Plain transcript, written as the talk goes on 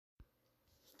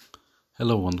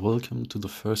Hello and welcome to the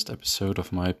first episode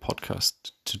of my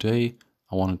podcast. Today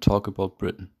I want to talk about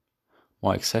Britain.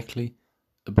 More exactly,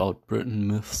 about Britain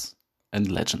myths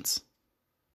and legends.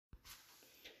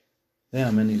 There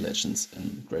are many legends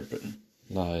in Great Britain,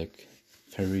 like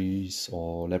fairies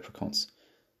or leprechauns,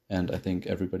 and I think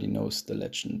everybody knows the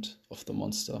legend of the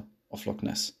monster of Loch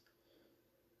Ness.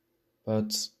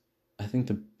 But I think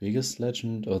the biggest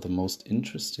legend, or the most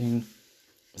interesting,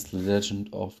 is the legend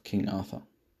of King Arthur.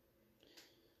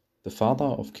 The father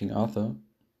of King Arthur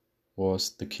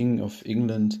was the King of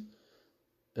England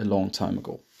a long time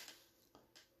ago.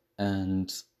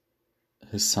 And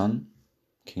his son,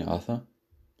 King Arthur,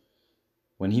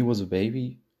 when he was a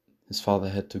baby, his father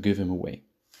had to give him away.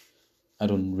 I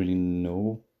don't really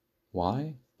know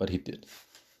why, but he did.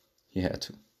 He had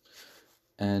to.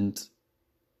 And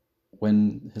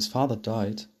when his father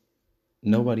died,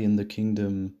 nobody in the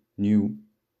kingdom knew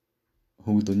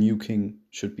who the new king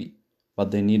should be, but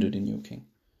they needed a new king.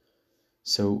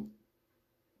 So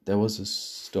there was a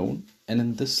stone, and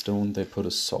in this stone they put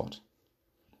a sword.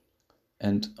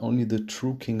 And only the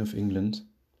true King of England,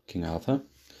 King Arthur,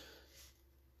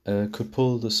 could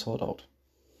pull the sword out.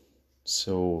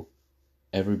 So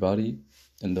everybody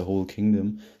in the whole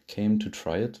kingdom came to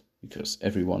try it, because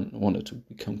everyone wanted to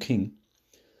become king,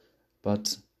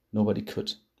 but nobody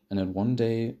could. And then one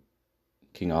day,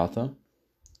 King Arthur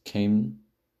came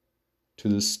to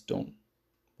the stone,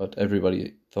 but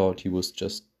everybody thought he was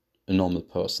just a normal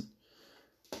person.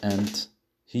 And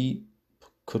he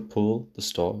could pull the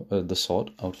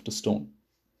sword out of the stone.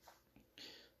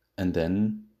 And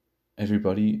then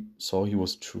everybody saw he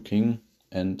was a true king,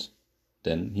 and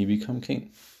then he became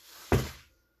king.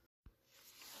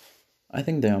 I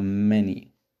think there are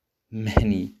many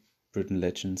Britain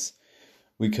legends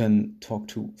we can talk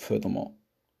to furthermore.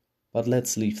 But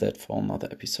let's leave that for another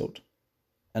episode.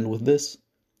 And with this,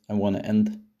 I want to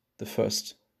end the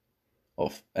first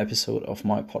episode of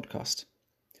my podcast.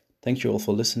 Thank you all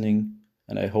for listening,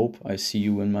 and I hope I see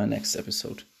you in my next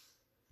episode.